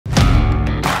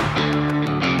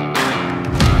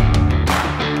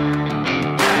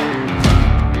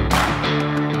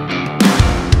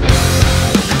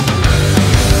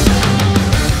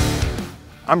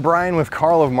I'm Brian with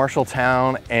Carl of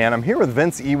Marshalltown, and I'm here with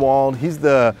Vince Ewald. He's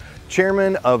the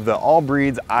chairman of the All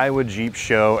Breeds Iowa Jeep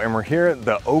Show, and we're here at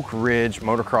the Oak Ridge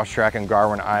Motocross Track in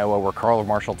Garwin, Iowa, where Carl of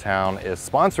Marshalltown is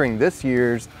sponsoring this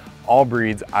year's All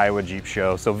Breeds Iowa Jeep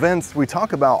Show. So Vince, we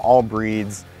talk about All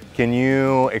Breeds. Can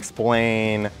you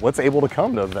explain what's able to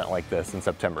come to an event like this in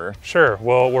September? Sure.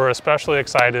 Well, we're especially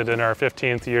excited in our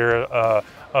 15th year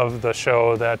of the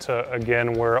show that,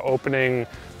 again, we're opening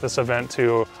this event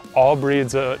to all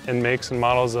breeds and makes and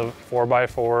models of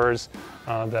 4x4s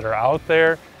that are out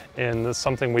there. And this is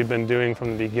something we've been doing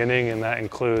from the beginning, and that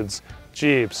includes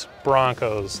Jeeps,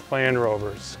 Broncos, Land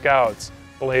Rovers, Scouts,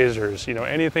 Blazers,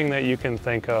 anything that you can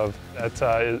think of that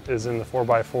is in the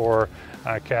 4x4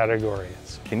 category.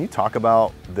 Can you talk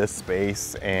about this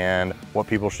space and what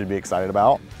people should be excited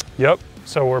about? Yep.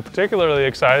 So we're particularly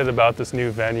excited about this new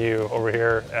venue over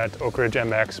here at Oak Ridge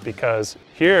MX because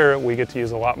here we get to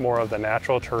use a lot more of the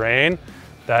natural terrain.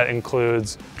 That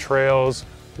includes trails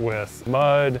with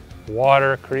mud,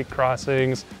 water, creek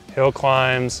crossings, hill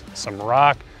climbs, some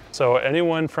rock. So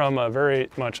anyone from a very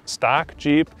much stock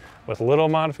Jeep with little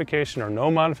modification or no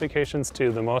modifications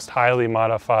to the most highly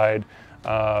modified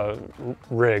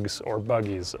rigs or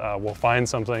buggies will find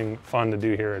something fun to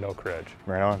do here at Oak Ridge.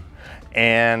 Right on.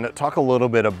 And talk a little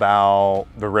bit about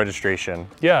the registration.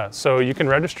 Yeah, so you can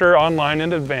register online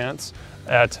in advance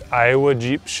at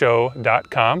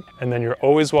iowajeepshow.com, and then you're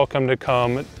always welcome to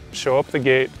come show up the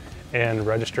gate and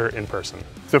register in person.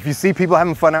 So if you see people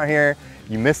having fun out here,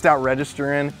 you missed out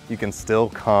registering, you can still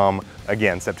come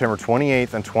again, September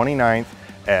 28th and 29th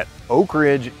at Oak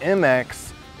Ridge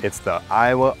MX. It's the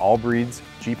Iowa All Breeds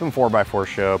Jeep and 4x4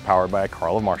 show powered by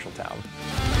Carl of Marshalltown.